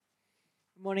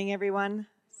Good morning, everyone.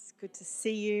 It's good to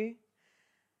see you.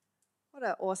 What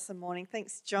an awesome morning.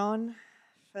 Thanks, John,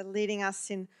 for leading us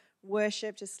in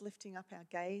worship, just lifting up our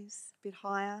gaze a bit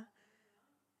higher.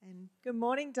 And good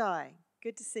morning, Di.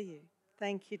 Good to see you.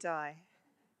 Thank you, Di.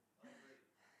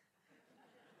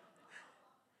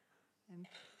 And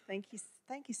thank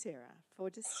you, Sarah, for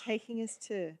just taking us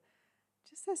to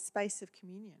just that space of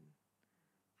communion.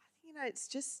 I think,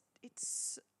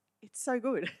 it's so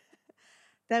good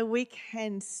that we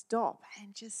can stop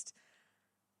and just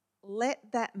let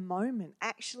that moment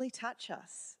actually touch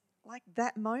us. Like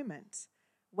that moment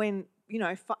when,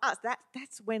 for us,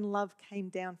 that's when love came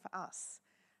down for us.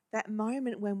 That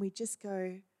moment when we just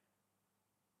go,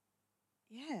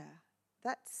 yeah,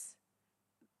 that's,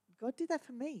 God did that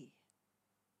for me.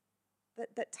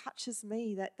 That touches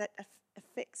me, that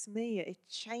affects me, it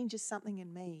changes something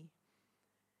in me.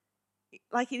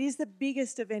 Like it is the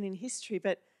biggest event in history,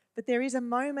 but there is a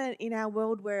moment in our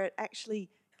world where it actually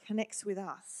connects with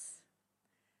us.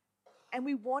 And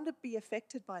we want to be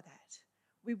affected by that.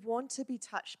 We want to be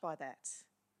touched by that.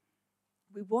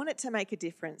 We want it to make a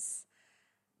difference.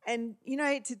 And,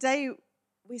 today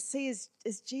we see as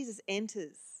Jesus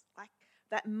enters, like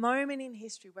that moment in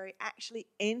history where he actually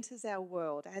enters our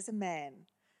world as a man.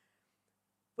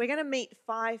 We're going to meet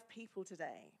 5 people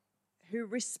today who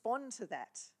respond to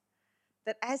that.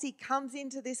 That as he comes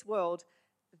into this world,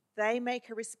 they make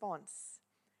a response.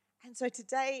 And so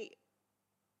today,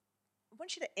 I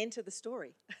want you to enter the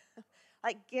story.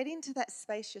 Like, get into that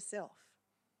space yourself.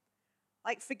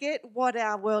 Like, forget what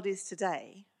our world is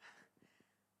today.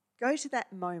 Go to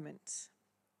that moment.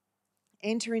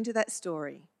 Enter into that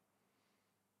story.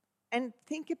 And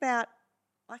think about,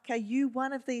 like, are you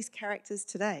one of these characters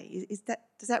today?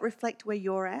 Does that reflect where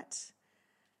you're at?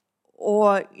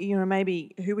 Or,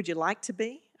 maybe who would you like to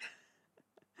be?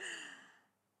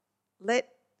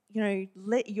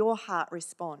 Let your heart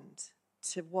respond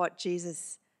to what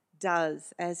Jesus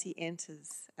does as he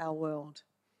enters our world.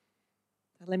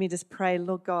 Let me just pray.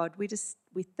 Lord God, we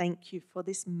thank you for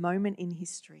this moment in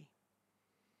history.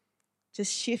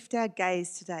 Just shift our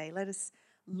gaze today. Let us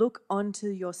look onto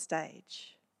your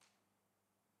stage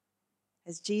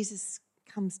as Jesus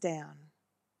comes down,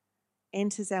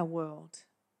 enters our world.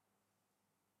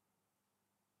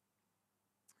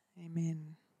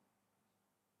 Amen.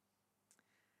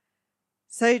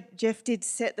 So Jeff did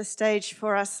set the stage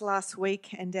for us last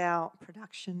week and our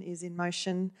production is in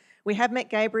motion. We have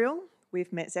met Gabriel,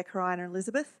 we've met Zechariah and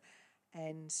Elizabeth,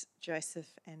 and Joseph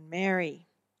and Mary.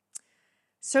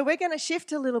 So we're going to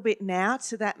shift a little bit now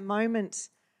to that moment,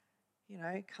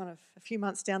 kind of a few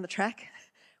months down the track,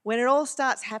 when it all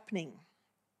starts happening.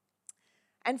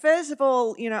 And first of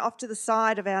all, off to the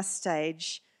side of our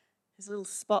stage, there's a little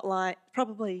spotlight,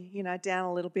 probably, down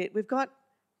a little bit. We've got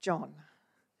John,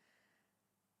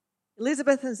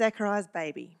 Elizabeth and Zechariah's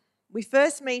baby. We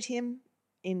first meet him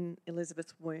in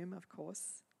Elizabeth's womb, of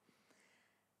course.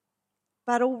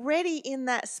 But already in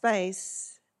that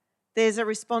space, there's a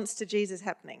response to Jesus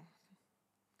happening.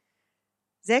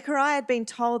 Zechariah had been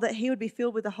told that he would be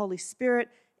filled with the Holy Spirit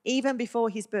even before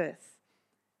his birth.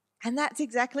 And that's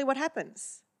exactly what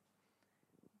happens.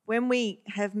 When we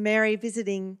have Mary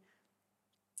visiting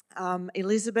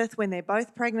Elizabeth when they're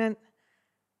both pregnant,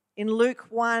 in Luke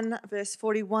 1, verse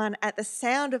 41, at the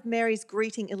sound of Mary's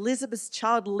greeting, Elizabeth's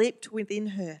child leapt within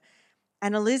her,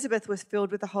 and Elizabeth was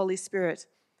filled with the Holy Spirit.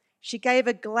 She gave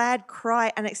a glad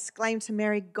cry and exclaimed to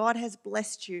Mary, God has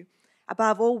blessed you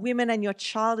above all women, and your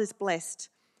child is blessed.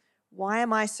 Why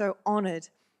am I so honoured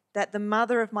that the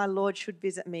mother of my Lord should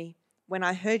visit me? When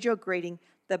I heard your greeting,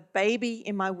 the baby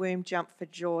in my womb jumped for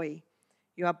joy.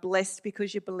 You are blessed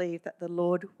because you believe that the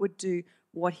Lord would do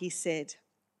what he said.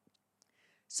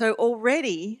 So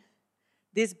already,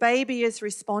 this baby is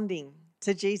responding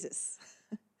to Jesus.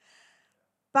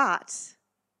 But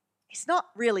it's not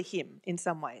really him in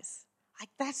some ways. Like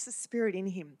that's the Spirit in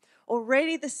him.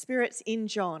 Already the Spirit's in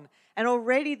John. And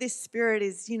already this Spirit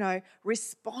is,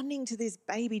 responding to this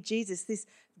baby Jesus, this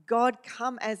God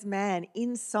come as man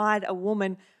inside a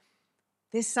woman.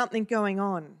 There's something going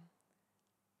on.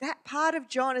 That part of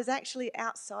John is actually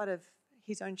outside of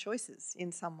his own choices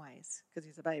in some ways because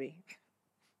he's a baby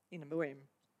in a womb.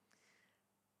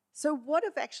 So what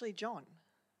of actually John?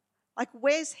 Like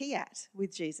where's he at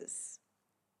with Jesus?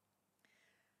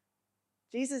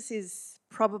 Jesus is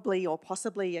probably or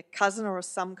possibly a cousin or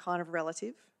some kind of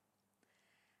relative.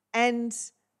 And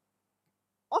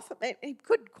often he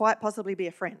could quite possibly be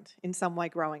a friend in some way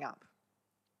growing up.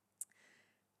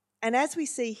 And as we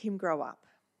see him grow up,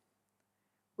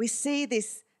 we see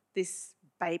this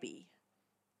baby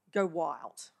go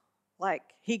wild. Like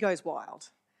he goes wild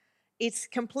It's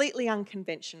completely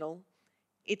unconventional.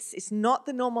 It's not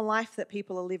the normal life that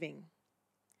people are living.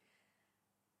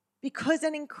 Because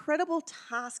an incredible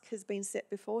task has been set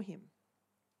before him.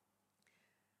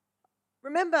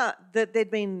 Remember that there'd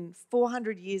been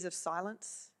 400 years of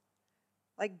silence?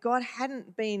 Like God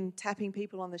hadn't been tapping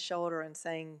people on the shoulder and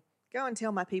saying, go and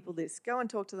tell my people this, go and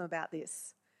talk to them about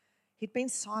this. He'd been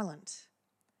silent.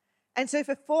 And so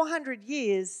for 400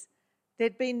 years,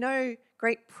 there'd been no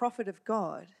great prophet of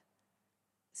God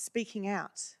speaking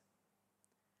out.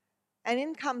 And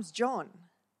in comes John.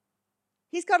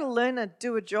 He's got to learn to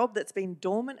do a job that's been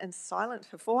dormant and silent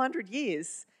for 400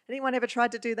 years. Anyone ever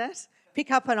tried to do that?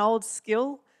 Pick up an old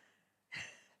skill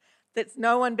that's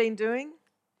no one been doing?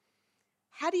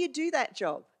 How do you do that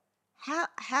job?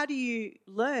 How do you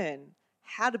learn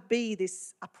how to be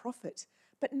a prophet?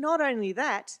 But not only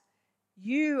that,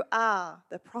 you are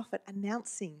the prophet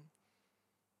announcing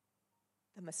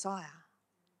the Messiah.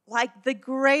 Like the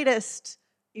greatest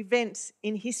event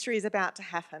in history is about to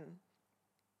happen.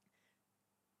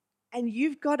 And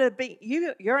you've got to be,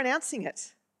 you're announcing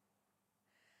it.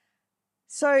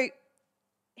 So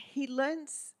he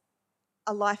learns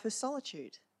a life of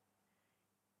solitude.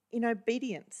 In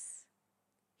obedience,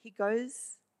 he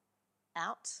goes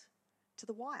out to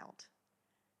the wild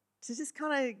to just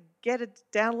kind of get a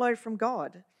download from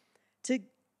God, to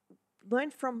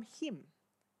learn from him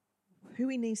who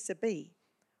he needs to be,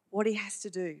 what he has to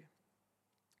do.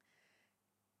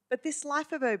 But this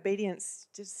life of obedience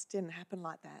just didn't happen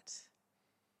like that.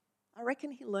 I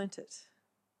reckon he learnt it.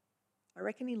 I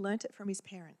reckon he learnt it from his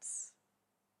parents,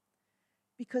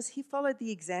 because he followed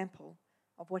the example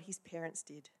of what his parents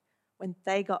did when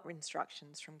they got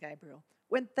instructions from Gabriel,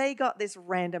 when they got this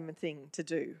random thing to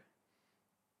do.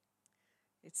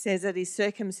 It says at his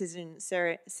circumcision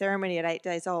ceremony at 8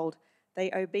 days old,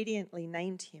 they obediently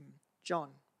named him John.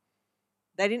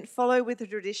 They didn't follow with the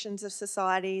traditions of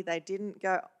society. They didn't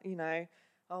go,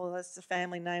 oh, that's the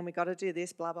family name, we got to do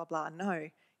this, blah, blah, blah. No,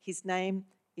 his name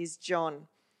is John.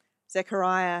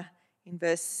 Zechariah, in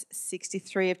verse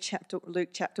 63 of Luke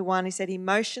chapter 1, he said he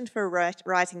motioned for a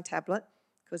writing tablet,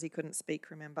 because he couldn't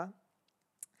speak, remember.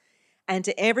 And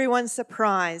to everyone's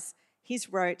surprise, he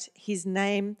wrote, his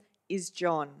name is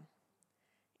John.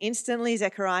 Instantly,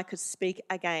 Zechariah could speak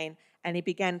again, and he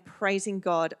began praising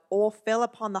God. Awe fell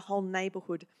upon the whole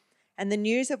neighborhood, and the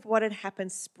news of what had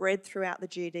happened spread throughout the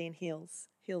Judean hills.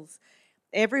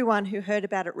 Everyone who heard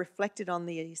about it reflected on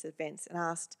these events and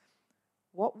asked,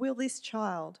 what will this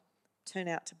child turn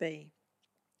out to be?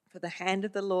 For the hand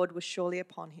of the Lord was surely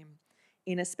upon him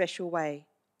in a special way.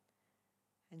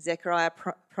 And Zechariah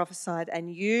prophesied,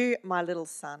 and you, my little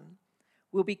son,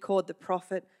 will be called the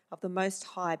prophet of the Most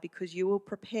High, because you will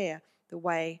prepare the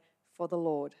way for the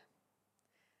Lord.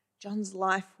 John's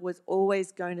life was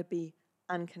always going to be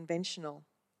unconventional.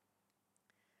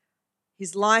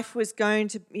 His life was going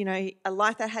to, a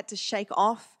life that had to shake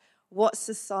off what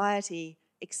society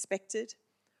expected,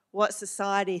 what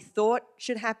society thought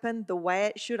should happen, the way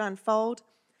it should unfold.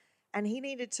 And he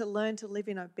needed to learn to live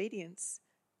in obedience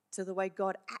to the way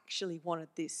God actually wanted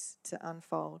this to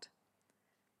unfold.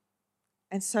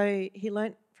 And so he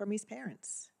learnt from his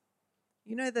parents.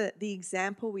 The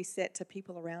example we set to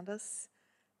people around us,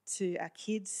 to our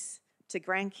kids, to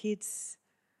grandkids,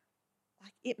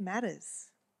 like it matters.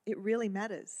 It really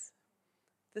matters.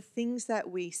 The things that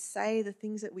we say, the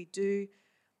things that we do,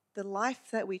 the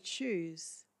life that we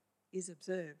choose is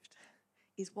observed,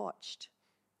 is watched.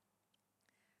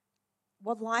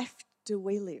 What life do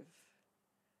we live?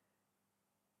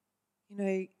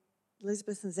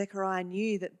 Elizabeth and Zechariah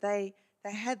knew that they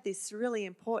had this really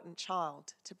important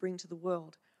child to bring to the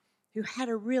world who had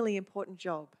a really important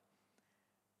job.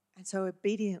 And so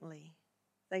obediently,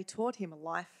 they taught him a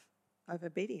life of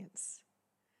obedience,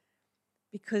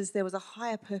 because there was a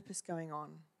higher purpose going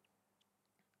on.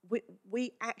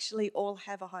 We actually all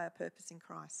have a higher purpose in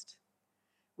Christ.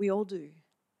 We all do.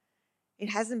 It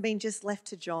hasn't been just left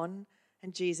to John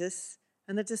and Jesus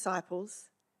and the disciples.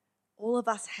 All of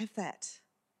us have that.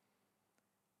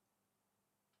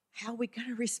 How are we going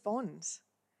to respond?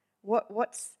 What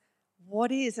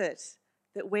is it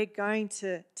that we're going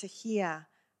to hear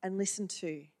and listen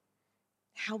to?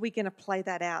 How are we going to play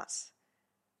that out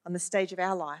on the stage of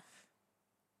our life?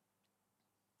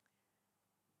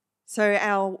 So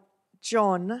our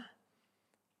John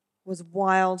was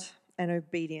wild and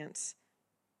obedient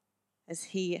as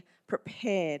he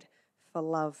prepared for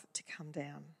love to come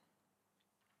down.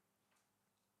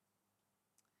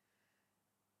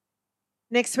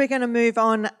 Next, we're going to move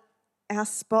on our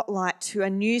spotlight to a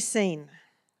new scene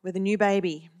with a new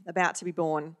baby about to be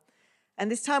born. And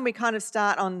this time we kind of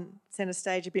start on centre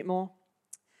stage a bit more.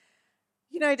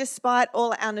 You know, despite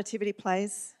all our nativity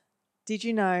plays, did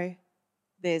you know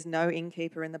there's no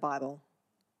innkeeper in the Bible?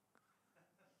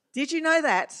 Did you know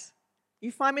that?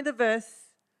 You find me the verse,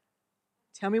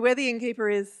 tell me where the innkeeper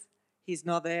is. He's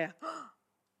not there.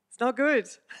 It's not good.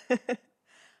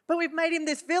 But we've made him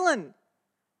this villain.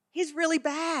 He's really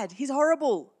bad. He's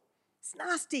horrible. It's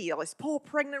nasty. Oh, this poor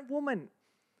pregnant woman.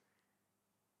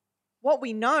 What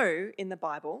we know in the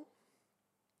Bible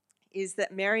is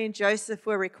that Mary and Joseph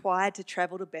were required to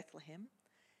travel to Bethlehem,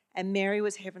 and Mary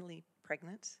was heavenly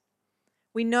pregnant.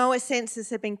 We know a census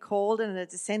had been called, and a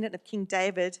descendant of King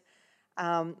David,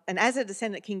 and as a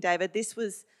descendant of King David, this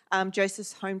was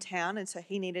Joseph's hometown, and so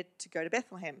he needed to go to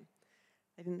Bethlehem.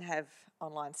 They didn't have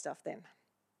online stuff then.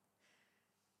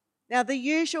 Now, the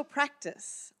usual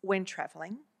practice when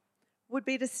travelling would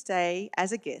be to stay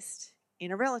as a guest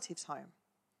in a relative's home.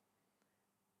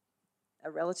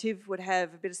 A relative would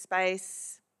have a bit of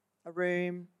space, a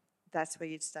room, that's where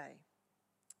you'd stay.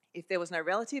 If there was no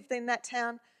relative in that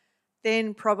town,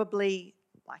 then probably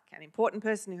like an important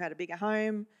person who had a bigger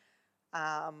home,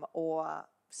 or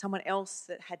someone else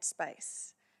that had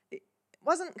space. It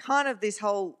wasn't kind of this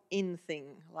whole inn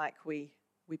thing like we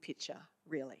picture,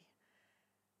 really.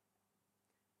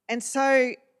 And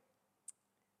so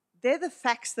they're the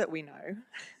facts that we know.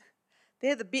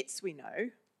 They're the bits we know.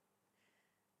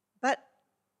 But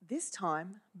this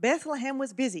time, Bethlehem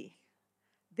was busy.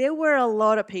 There were a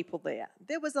lot of people there.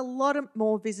 There was a lot of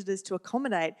more visitors to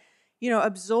accommodate,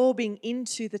 absorbing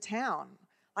into the town,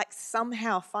 like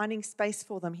somehow finding space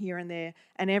for them here and there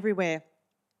and everywhere.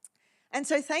 And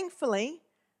so thankfully,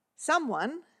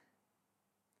 someone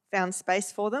found space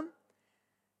for them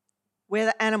where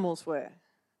the animals were,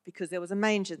 because there was a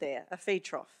manger there, a feed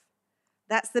trough.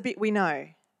 That's the bit we know.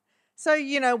 So,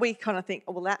 we kind of think,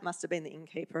 oh, well, that must have been the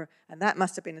innkeeper and that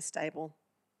must have been a stable.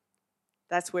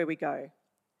 That's where we go.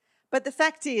 But the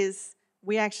fact is,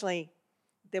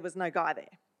 there was no guy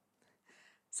there.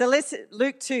 So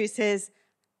Luke 2 says,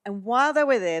 and while they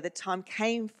were there, the time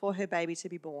came for her baby to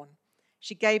be born.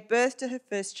 She gave birth to her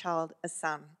first child, a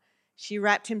son. She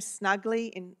wrapped him snugly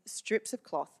in strips of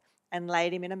cloth and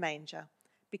laid him in a manger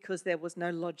because there was no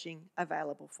lodging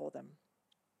available for them.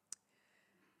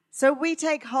 So we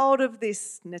take hold of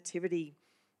this nativity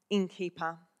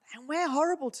innkeeper and we're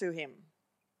horrible to him.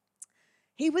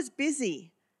 He was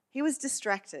busy. He was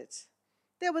distracted.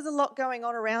 There was a lot going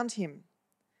on around him.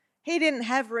 He didn't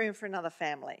have room for another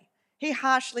family. He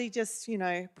harshly just,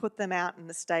 put them out in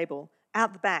the stable,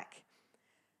 out the back.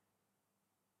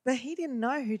 But he didn't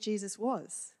know who Jesus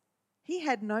was. He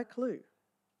had no clue.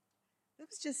 It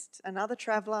was just another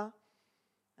traveller,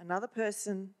 another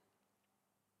person.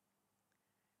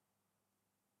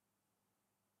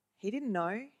 He didn't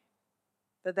know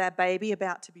that that baby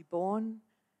about to be born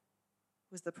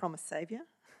was the promised Saviour.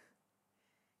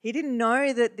 He didn't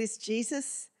know that this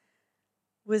Jesus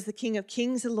was the King of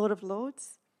Kings and Lord of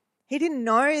Lords. He didn't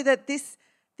know that this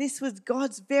was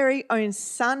God's very own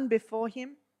Son before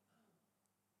him,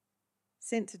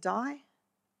 sent to die.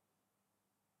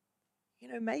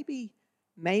 Maybe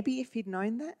if he'd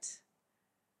known that,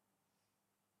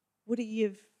 would he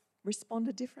have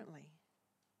responded differently?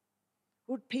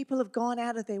 Would people have gone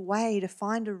out of their way to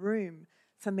find a room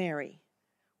for Mary?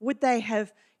 Would they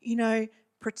have,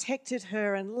 protected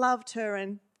her and loved her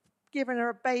and given her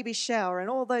a baby shower and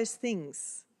all those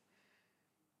things?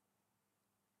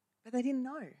 But they didn't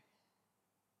know.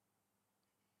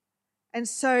 And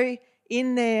so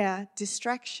in their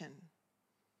distraction,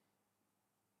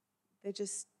 they're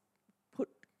just put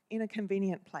in a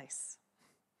convenient place.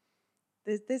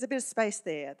 There's a bit of space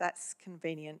there. That's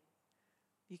convenient.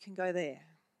 You can go there.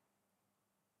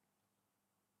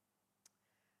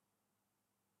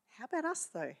 How about us,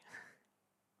 though?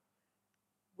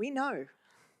 We know.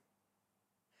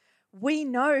 We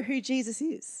know who Jesus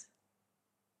is.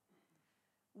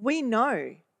 We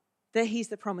know that he's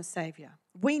the promised Saviour.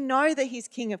 We know that he's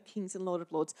King of Kings and Lord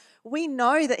of Lords. We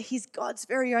know that he's God's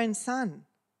very own Son.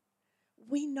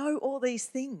 We know all these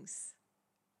things.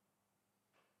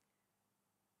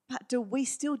 But do we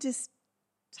still just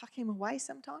tuck him away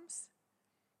sometimes?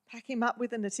 Pack him up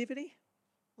with a nativity?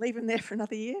 Leave him there for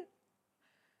another year?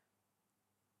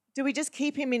 Do we just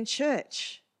keep him in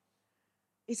church?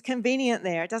 It's convenient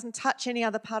there. It doesn't touch any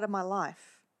other part of my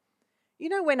life. You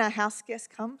know when a house guest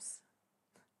comes?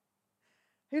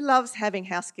 Who loves having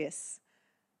house guests?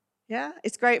 Yeah?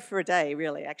 It's great for a day,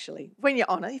 really, actually.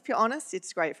 If you're honest,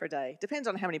 it's great for a day. Depends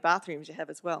on how many bathrooms you have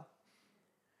as well.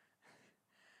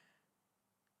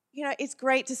 It's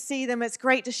great to see them. It's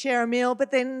great to share a meal.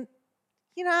 But then,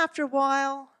 after a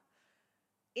while,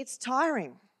 it's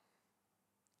tiring.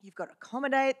 You've got to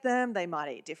accommodate them. They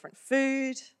might eat different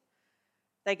food.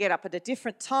 They get up at a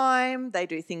different time. They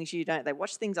do things you don't. They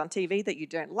watch things on TV that you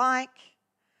don't like.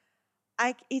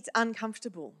 It's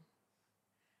uncomfortable.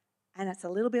 And it's a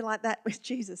little bit like that with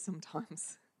Jesus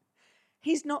sometimes.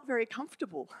 He's not very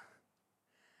comfortable.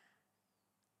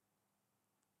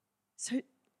 So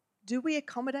do we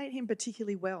accommodate him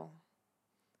particularly well?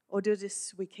 Or do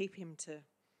we keep him to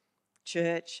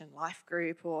church and life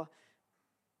group or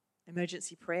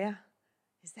emergency prayer?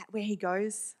 Is that where he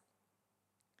goes?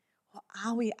 Or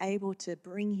are we able to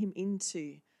bring him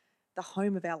into the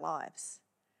home of our lives?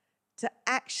 To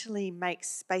actually make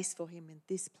space for him in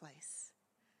this place?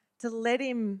 To let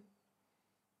him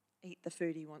eat the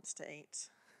food he wants to eat?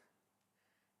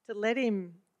 To let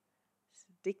him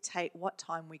dictate what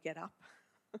time we get up?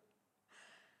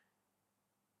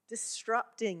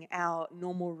 Disrupting our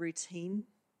normal routine?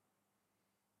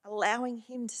 Allowing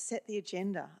him to set the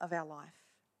agenda of our life?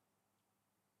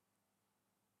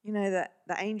 You know that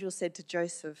the angel said to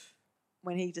Joseph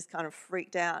when he just kind of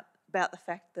freaked out about the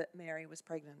fact that Mary was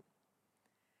pregnant.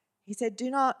 He said, "Do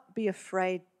not be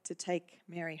afraid to take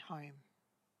Mary home."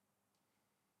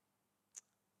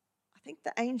 I think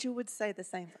the angel would say the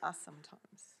same for us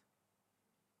sometimes.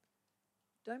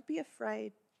 Don't be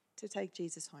afraid to take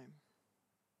Jesus home.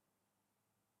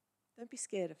 Don't be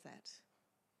scared of that.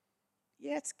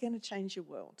 Yeah, it's going to change your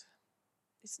world.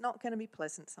 It's not going to be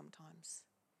pleasant sometimes.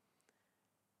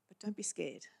 But don't be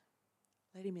scared.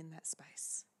 Let him in that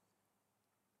space.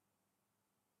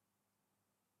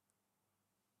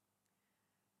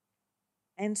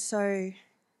 And so,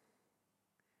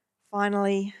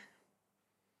 finally,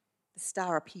 the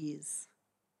star appears.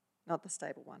 Not the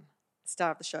stable one, the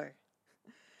star of the show.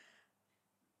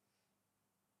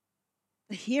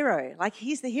 The hero. Like,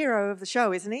 he's the hero of the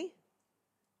show, isn't he?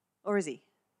 Or is he?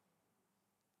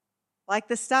 Like,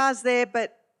 the star's there,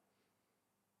 but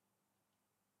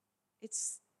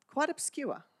it's quite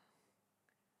obscure.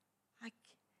 Like,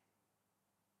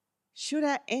 should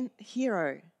our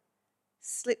hero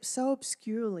slip so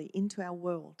obscurely into our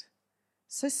world,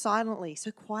 so silently,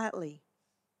 so quietly?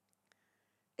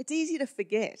 It's easy to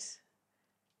forget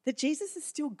that Jesus is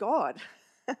still God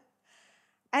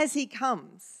as he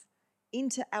comes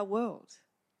into our world.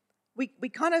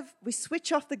 We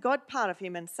switch off the God part of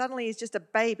him and suddenly he's just a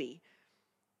baby.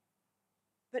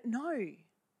 But no,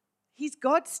 he's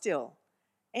God still,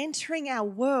 entering our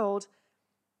world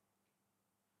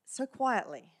so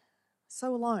quietly,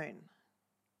 so alone.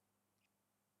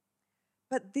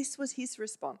 But this was his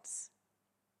response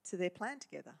to their plan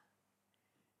together.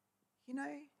 You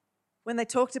know, when they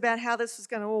talked about how this was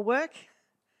going to all work,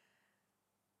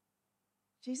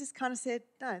 Jesus kind of said,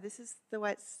 no, this is the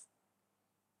way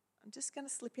I'm just going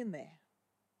to slip in there.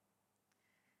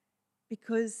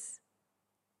 Because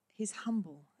he's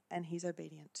humble and he's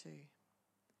obedient too.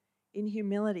 In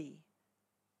humility,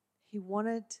 he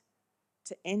wanted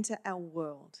to enter our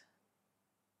world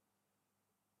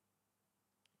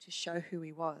to show who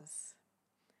he was.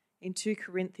 In 2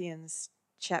 Corinthians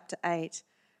chapter 8,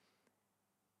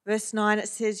 verse 9, it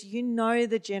says, "You know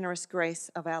the generous grace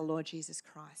of our Lord Jesus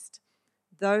Christ.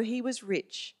 Though he was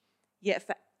rich, yet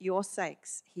for your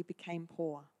sakes he became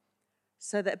poor,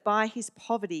 so that by his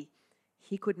poverty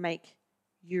he could make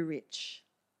you rich."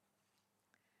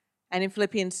 And in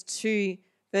Philippians 2,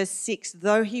 verse 6,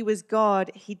 "Though he was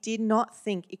God, he did not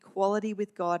think equality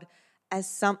with God as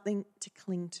something to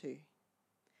cling to.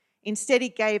 Instead, he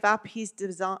gave up his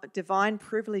divine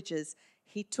privileges.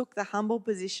 He took the humble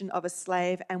position of a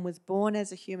slave and was born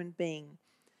as a human being.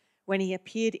 When he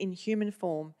appeared in human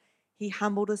form, he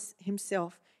humbled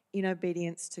himself in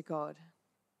obedience to God."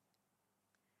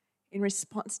 In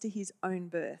response to his own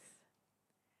birth,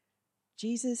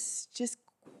 Jesus just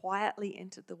quietly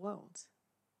entered the world.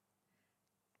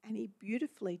 And he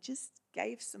beautifully just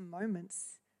gave some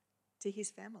moments to his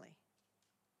family.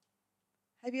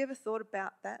 Have you ever thought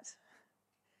about that?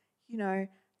 You know,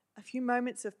 a few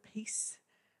moments of peace,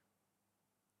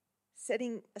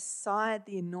 setting aside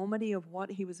the enormity of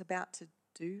what he was about to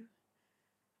do,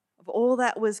 of all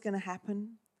that was going to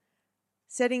happen,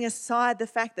 setting aside the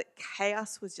fact that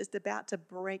chaos was just about to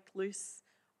break loose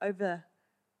over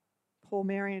poor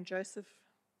Mary and Joseph.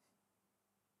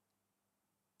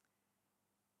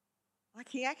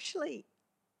 Like I actually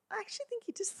think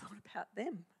he just thought about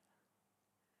them.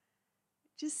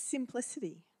 Just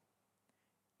simplicity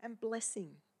and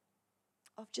blessing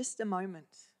of just a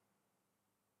moment.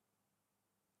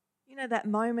 You know, that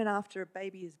moment after a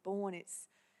baby is born, it's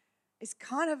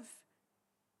kind of,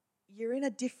 you're in a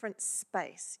different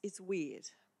space. It's weird.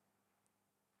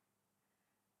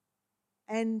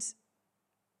 And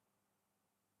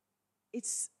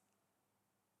It's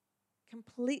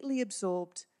completely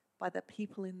absorbed by the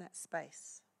people in that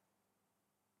space.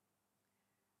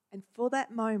 And for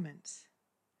that moment,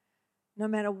 no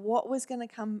matter what was going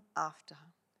to come after,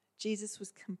 Jesus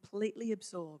was completely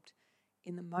absorbed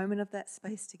in the moment of that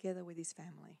space together with his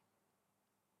family.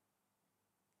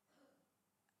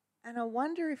 And I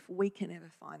wonder if we can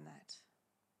ever find that.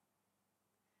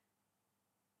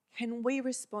 Can we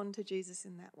respond to Jesus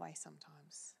in that way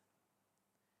sometimes?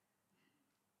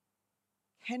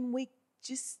 Can we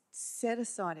just set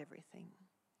aside everything,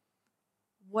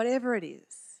 whatever it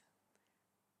is,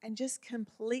 and just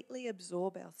completely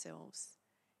absorb ourselves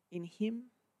in him,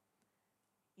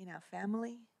 in our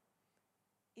family,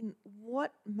 in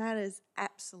what matters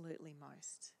absolutely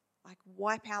most? Like,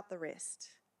 wipe out the rest.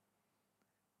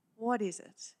 What is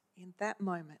it in that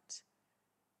moment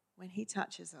when he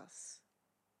touches us?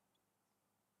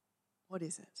 What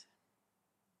is it?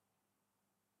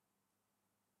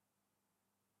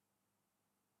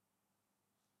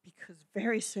 Because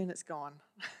very soon it's gone.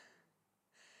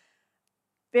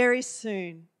 Very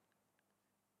soon,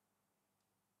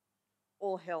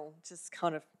 all hell just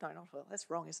kind of, no, not all, that's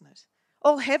wrong, isn't it?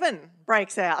 All heaven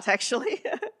breaks out, actually.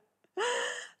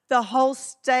 The whole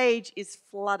stage is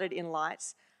flooded in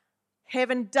light.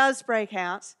 Heaven does break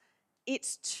out.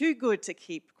 It's too good to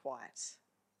keep quiet.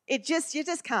 You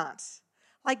just can't.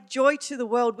 Like joy to the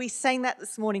world, we sang that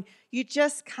this morning. You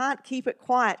just can't keep it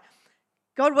quiet.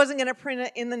 God wasn't going to print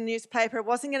it in the newspaper. It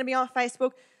wasn't going to be on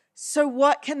Facebook. So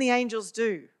what can the angels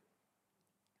do?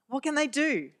 What can they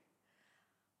do?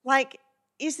 Like,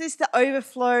 is this the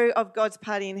overflow of God's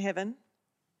party in heaven?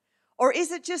 Or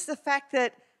is it just the fact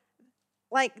that,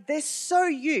 like, they're so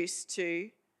used to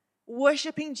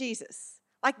worshiping Jesus?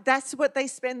 Like, that's what they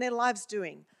spend their lives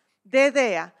doing. They're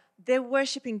there. They're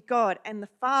worshiping God and the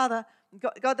Father,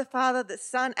 God the Father, the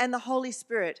Son, and the Holy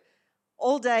Spirit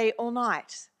all day, all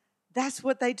night. That's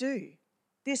what they do.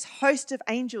 This host of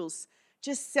angels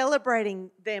just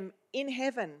celebrating them in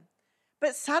heaven.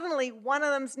 But suddenly, one of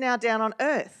them's now down on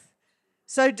earth.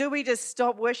 So do we just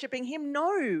stop worshiping him?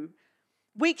 No.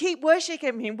 We keep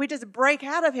worshiping him. We just break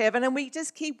out of heaven and we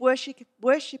just keep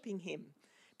worshiping him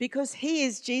because he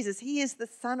is Jesus. He is the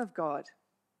Son of God.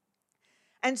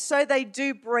 And so they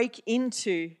do break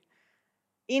into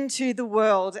the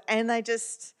world, and they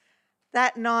just,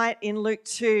 that night in Luke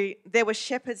 2, there were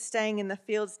shepherds staying in the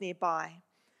fields nearby.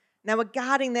 They were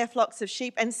guarding their flocks of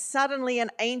sheep, and suddenly an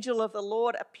angel of the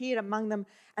Lord appeared among them,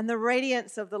 and the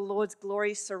radiance of the Lord's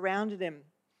glory surrounded him.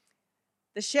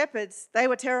 The shepherds, they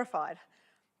were terrified,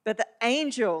 but the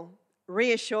angel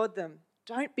reassured them.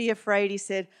 Don't be afraid, he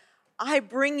said. I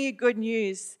bring you good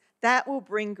news that will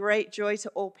bring great joy to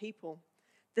all people.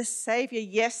 The Savior,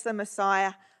 yes, the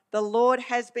Messiah, the Lord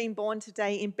has been born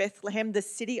today in Bethlehem, the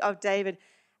city of David,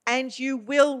 and you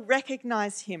will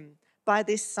recognize him by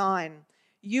this sign.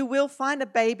 You will find a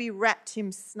baby wrapped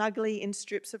him snugly in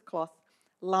strips of cloth,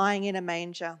 lying in a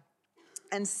manger.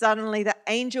 And suddenly the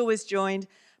angel was joined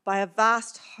by a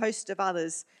vast host of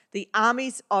others, the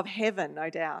armies of heaven, no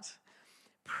doubt,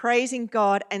 praising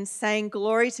God and saying,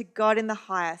 glory to God in the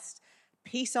highest,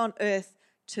 peace on earth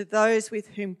to those with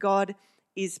whom God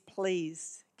is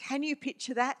pleased. Can you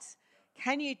picture that?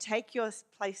 Can you take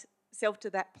yourself to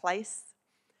that place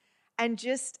and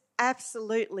just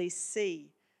absolutely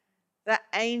see the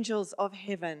angels of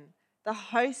heaven, the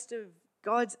host of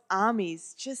God's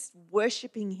armies just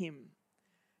worshiping him,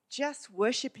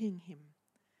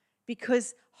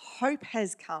 because hope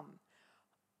has come.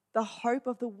 The hope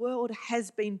of the world has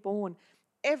been born.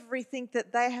 Everything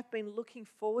that they have been looking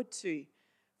forward to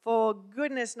for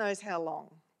goodness knows how long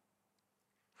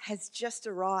has just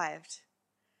arrived.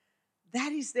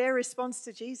 That is their response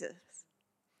to Jesus.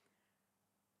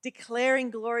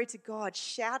 Declaring glory to God,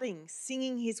 shouting,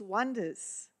 singing his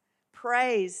wonders,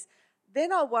 praise. They're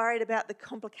not worried about the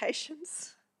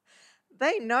complications.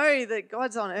 They know that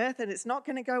God's on earth and it's not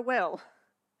going to go well.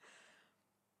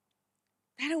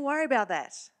 They don't worry about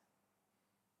that.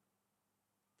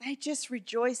 They just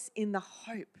rejoice in the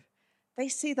hope. They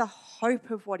see the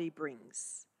hope of what he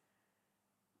brings.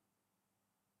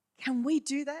 Can we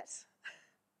do that?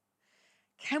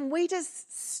 Can we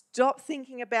just stop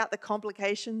thinking about the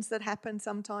complications that happen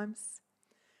sometimes?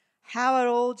 How it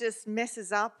all just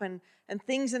messes up and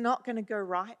things are not going to go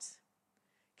right?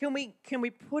 Can we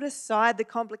put aside the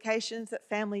complications that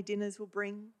family dinners will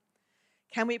bring?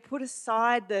 Can we put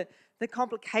aside the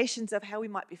complications of how we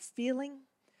might be feeling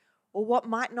or what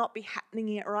might not be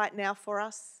happening right now for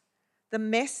us? The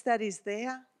mess that is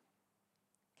there?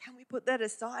 Can we put that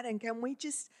aside and can we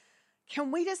just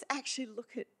actually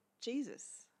look at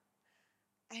Jesus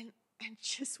and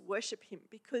just worship him?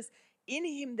 Because in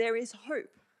him there is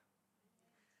hope.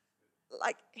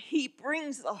 Like, he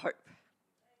brings the hope.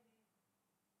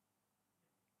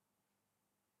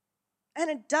 And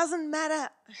it doesn't matter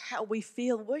how we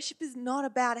feel. Worship is not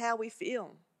about how we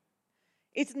feel.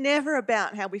 It's never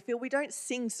about how we feel. We don't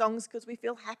sing songs because we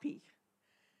feel happy.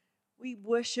 We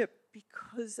worship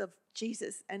because of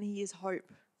Jesus, and he is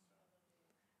hope.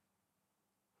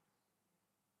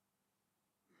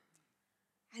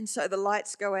 And so the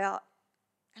lights go out,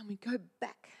 and we go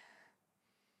back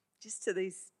just to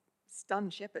these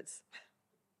stunned shepherds.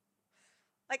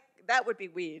 Like, that would be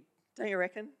weird, don't you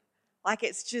reckon? Like,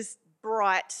 it's just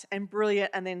bright and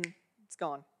brilliant, and then it's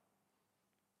gone.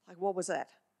 Like, what was that?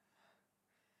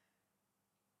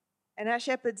 And our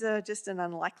shepherds are just an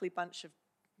unlikely bunch of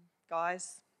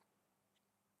guys.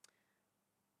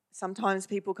 Sometimes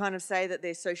people kind of say that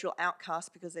they're social outcasts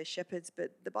because they're shepherds,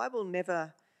 but the Bible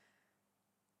never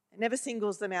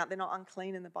singles them out. They're not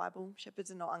unclean in the Bible.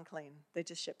 Shepherds are not unclean. They're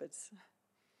just shepherds.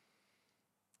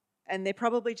 And they're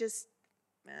probably just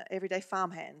everyday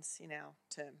farmhands in our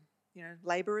term.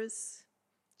 Labourers,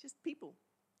 just people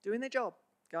doing their job,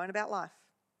 going about life.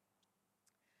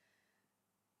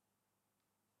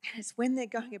 And it's when they're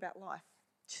going about life,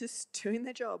 just doing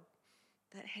their job,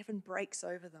 that heaven breaks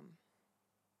over them.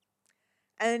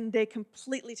 And they're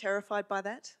completely terrified by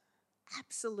that.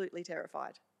 Absolutely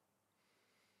terrified.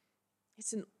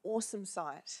 It's an awesome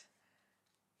sight.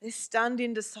 They're stunned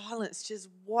into silence just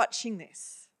watching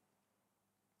this.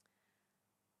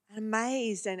 And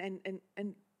amazed and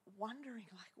wondering,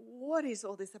 like, what is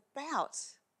all this about?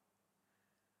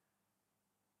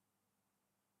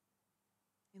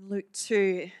 In Luke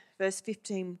 2, verse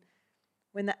 15,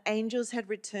 when the angels had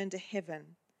returned to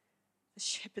heaven, the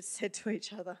shepherds said to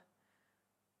each other,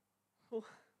 well,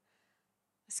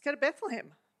 let's go to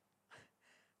Bethlehem.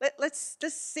 Let's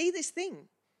see this thing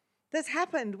that's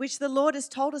happened, which the Lord has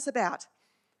told us about.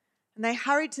 And they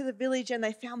hurried to the village and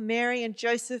they found Mary and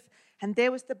Joseph, and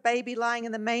there was the baby lying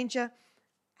in the manger.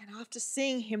 And after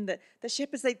seeing him, the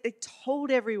shepherds, they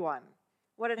told everyone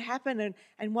what had happened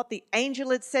and what the angel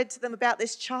had said to them about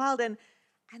this child. And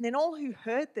then all who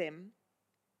heard them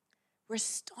were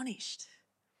astonished.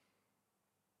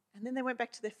 And then they went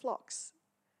back to their flocks,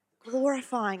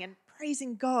 glorifying and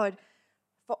praising God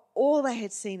for all they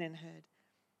had seen and heard.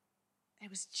 It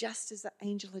was just as the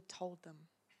angel had told them.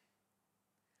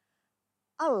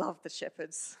 I love the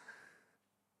shepherds.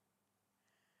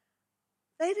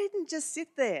 They didn't just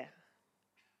sit there.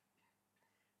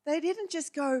 They didn't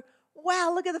just go,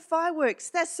 wow, look at the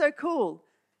fireworks. That's so cool.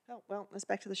 Oh, well, let's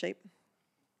back to the sheep.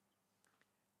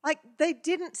 Like, they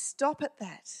didn't stop at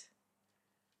that.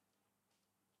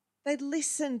 They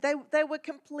listened. They were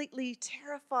completely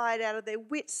terrified out of their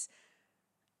wits.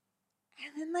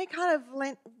 And then they kind of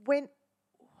went,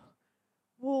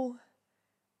 well,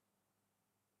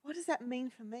 what does that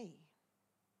mean for me?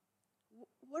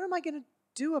 What am I going to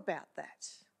do about that?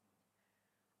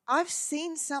 I've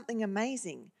seen something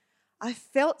amazing. I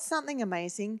felt something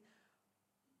amazing.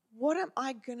 What am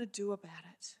I going to do about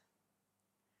it?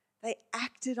 They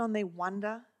acted on their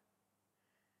wonder.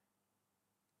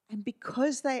 And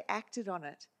because they acted on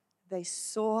it, they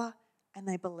saw and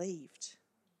they believed.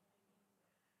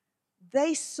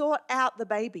 They sought out the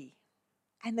baby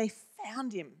and they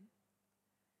found him.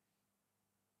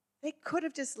 They could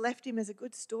have just left him as a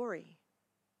good story,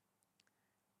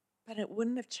 but it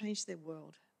wouldn't have changed their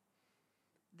world.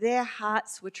 Their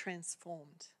hearts were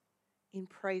transformed in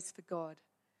praise for God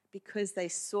because they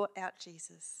sought out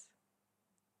Jesus.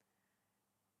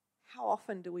 How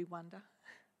often do we wonder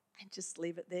and just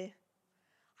leave it there?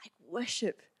 Like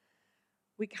worship.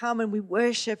 We come and we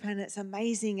worship and it's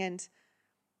amazing and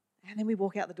then we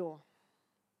walk out the door.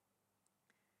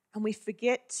 And we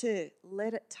forget to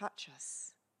let it touch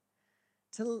us.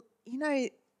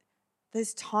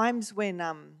 There's times when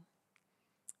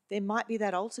there might be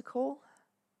that altar call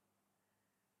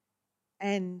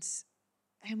and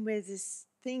there's this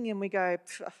thing and we go, I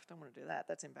don't want to do that.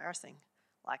 That's embarrassing.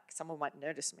 Like someone might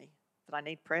notice me that I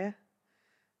need prayer.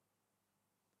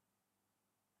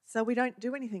 So we don't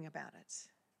do anything about it.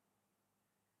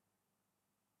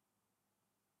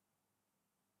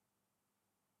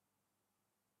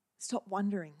 Stop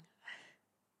wondering.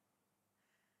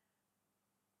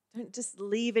 Don't just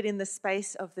leave it in the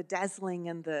space of the dazzling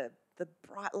and the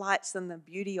bright lights and the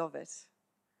beauty of it.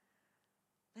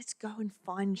 Let's go and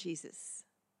find Jesus.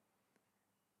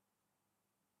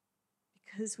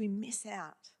 Because we miss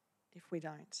out if we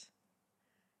don't.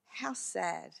 How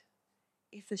sad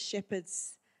if the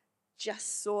shepherds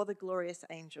just saw the glorious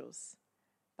angels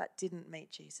but didn't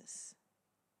meet Jesus.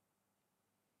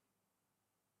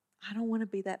 I don't want to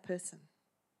be that person.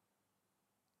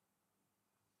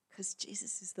 because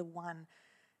Jesus is the one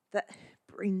that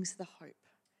brings the hope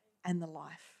and the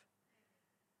life.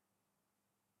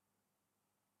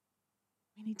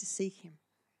 We need to seek him.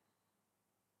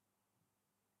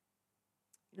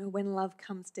 You know, when love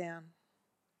comes down,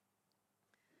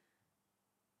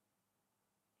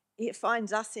 it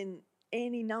finds us in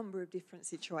any number of different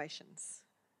situations,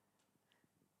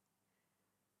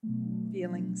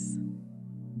 feelings.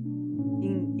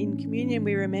 In communion,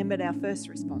 we remembered our first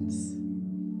response.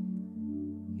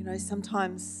 You know,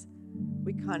 sometimes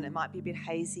we it might be a bit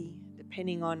hazy,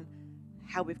 depending on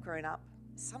how we've grown up.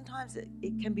 Sometimes it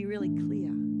can be really clear.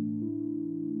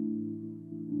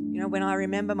 You know, when I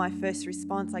remember my first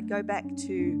response, I go back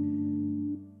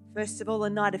to, first of all, a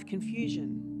night of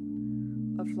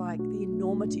confusion, of like the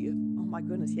enormity of, oh my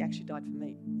goodness, he actually died for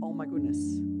me. Oh my goodness.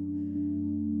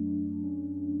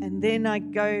 And then I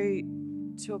go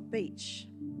to a beach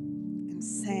and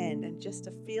sand and just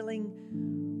a feeling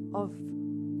of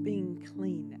being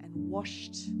clean and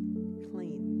washed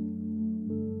clean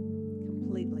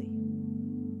completely.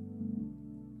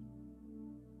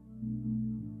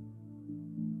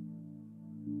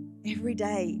 Every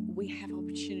day we have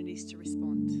opportunities to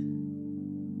respond.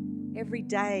 Every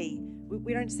day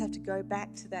we don't just have to go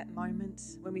back to that moment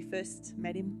when we first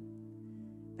met him,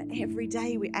 but every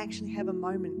day we actually have a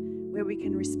moment where we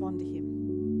can respond to him.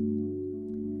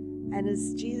 And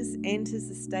as Jesus enters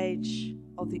the stage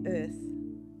of the earth,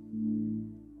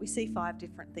 we see 5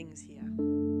 different things here.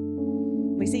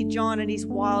 We see John, and he's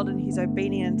wild and he's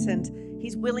obedient and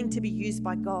he's willing to be used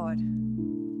by God.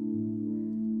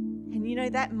 And you know,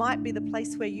 that might be the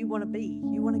place where you want to be,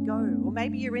 you want to go. Or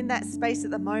maybe you're in that space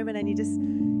at the moment and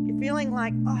you're feeling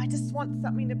like, oh, I just want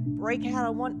something to break out. I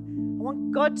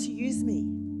want God to use me.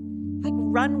 Like,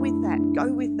 run with that,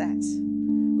 go with that.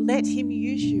 Let him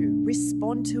use you,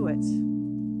 respond to it.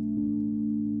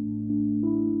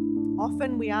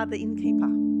 Often we are the innkeeper,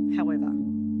 however.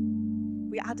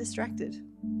 We are distracted.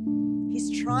 He's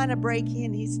trying to break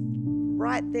in. He's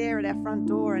right there at our front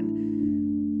door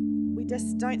and we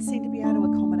just don't seem to be able to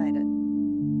accommodate it.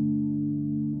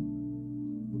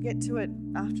 We'll get to it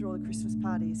after all the Christmas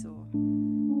parties or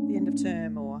the end of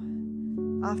term or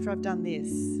after I've done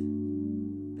this.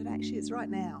 But actually it's right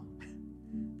now.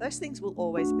 Those things will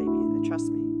always be there,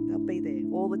 trust me. They'll be there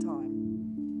all the time.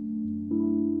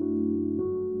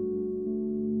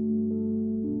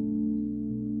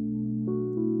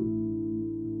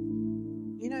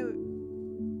 You know,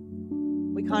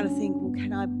 we kind of think, well,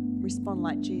 can I respond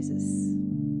like Jesus?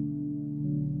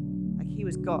 Like he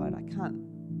was God.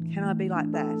 Can I be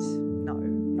like that? No,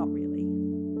 not really.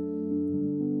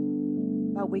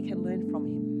 But we can learn from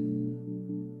him.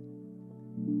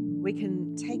 We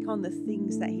can take on the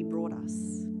things that he brought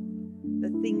us, the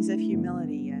things of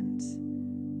humility and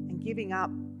giving up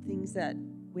things that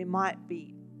we might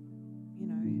be, you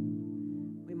know,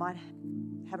 we might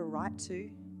have a right to.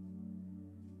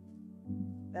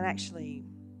 But actually,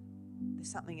 there's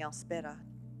something else better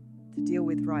to deal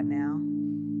with right now.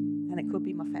 And it could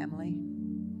be my family.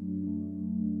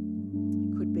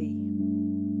 It could be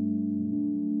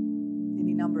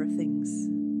any number of things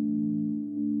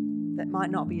that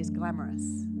might not be as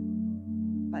glamorous,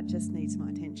 but just needs my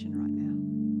attention right now.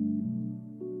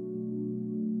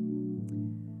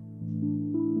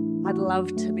 I'd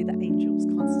love to be the angels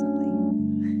constantly.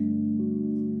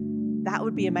 That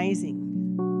would be amazing.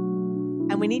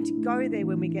 And we need to go there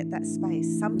when we get that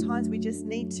space. Sometimes we just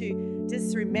need to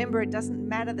just remember it doesn't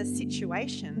matter the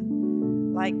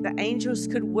situation. Like the angels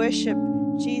could worship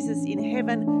Jesus in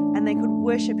heaven and they could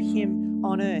worship him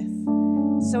on earth.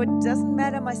 So it doesn't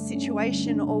matter my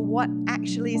situation or what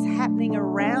actually is happening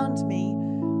around me.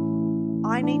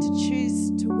 I need to choose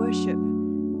to worship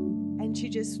and to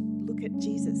just look at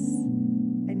Jesus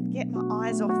and get my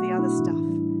eyes off the other stuff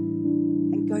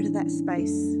and go to that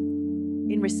space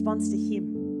in response to him.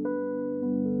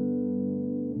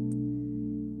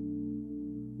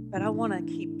 But I want to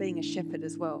keep being a shepherd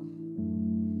as well,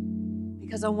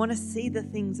 because I want to see the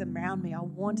things around me. I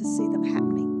want to see them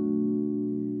happening.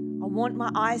 I want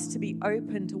my eyes to be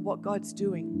open to what God's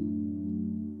doing.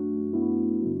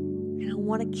 And I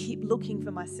want to keep looking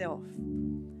for myself.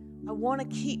 I want to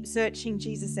keep searching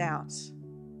Jesus out.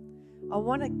 I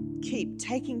want to keep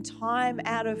taking time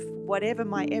out of whatever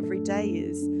my everyday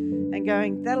is and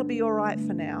going, that'll be all right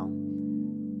for now.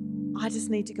 I just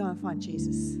need to go and find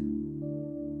Jesus.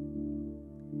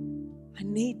 I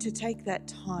need to take that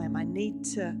time. I need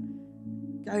to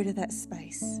go to that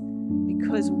space,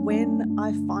 because when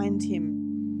I find him,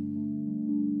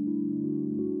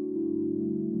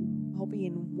 I'll be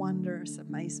in wondrous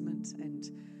amazement and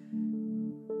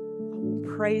I will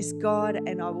praise God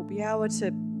and I will be able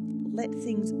to let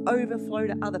things overflow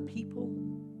to other people.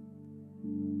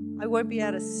 I won't be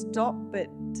able to stop, but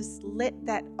just let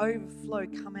that overflow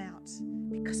come out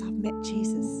because I've met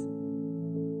Jesus.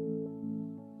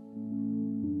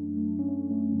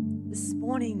 This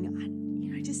morning,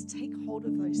 just take hold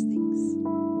of those things.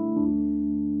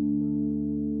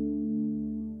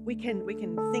 We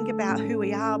can think about who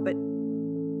we are, but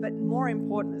more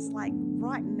important, it's like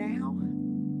right now,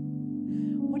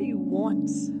 what do you want?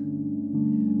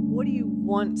 What do you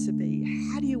want to be?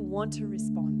 How do you want to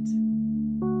respond?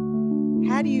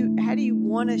 How do you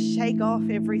want to shake off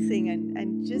everything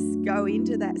and just go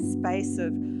into that space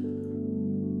of,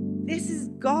 this is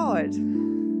God.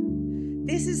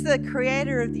 This is the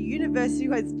creator of the universe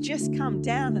who has just come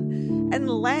down and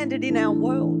landed in our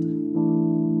world.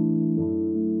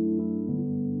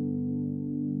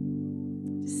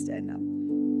 Just stand up.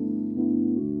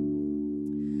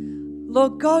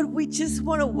 Lord God, we just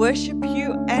want to worship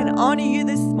you and honor you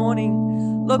this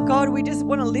morning. Lord God, we just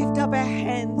want to lift up our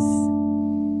hands.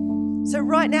 So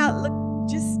right now, look,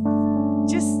 just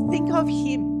think of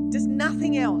him, just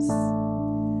nothing else.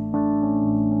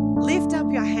 Lift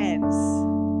up your hands.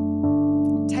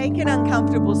 Take an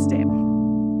uncomfortable step.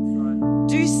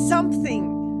 Do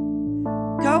something.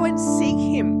 Go and seek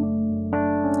him.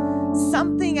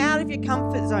 Something out of your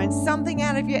comfort zone, something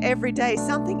out of your everyday,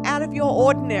 something out of your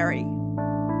ordinary.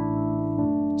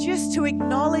 Just to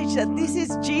acknowledge that this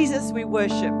is Jesus we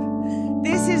worship.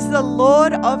 This is the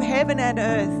Lord of heaven and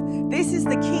earth. This is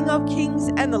the King of kings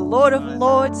and the Lord of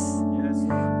lords.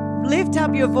 Lift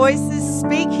up your voices,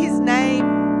 speak his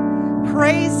name.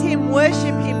 Praise him,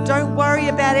 worship him. Don't worry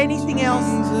about anything else.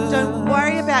 Don't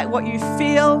worry about what you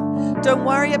feel. Don't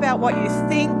worry about what you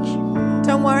think.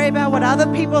 Don't worry about what other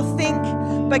people think.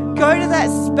 But go to that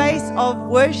space of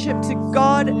worship to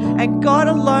God and God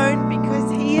alone,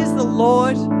 because he is the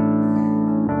Lord.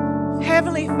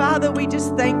 Heavenly Father, we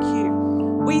just thank you.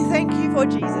 We thank you for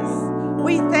Jesus.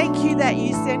 We thank you that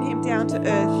you sent him down to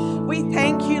earth. We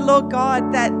thank you, Lord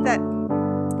God, that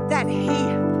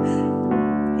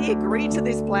he agreed to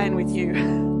this plan with you,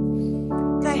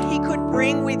 that he could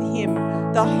bring with him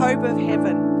the hope of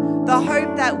heaven, the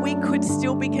hope that we could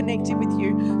still be connected with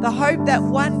you, the hope that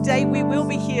one day we will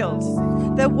be healed,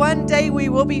 that one day we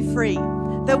will be free,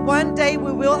 that one day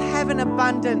we will have an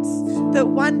abundance, that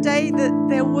one day that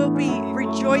there will be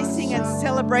rejoicing and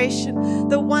celebration,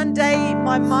 that one day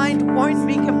my mind won't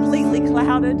be completely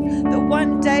clouded, that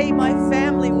one day my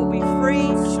family will be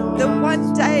free, that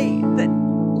one day that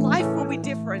life will be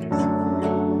different.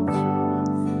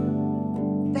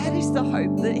 That is the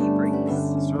hope that he brings.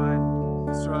 That's right.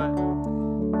 That's right.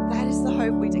 That is the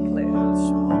hope we declare.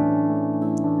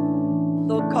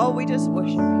 Lord God, we just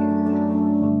worship you.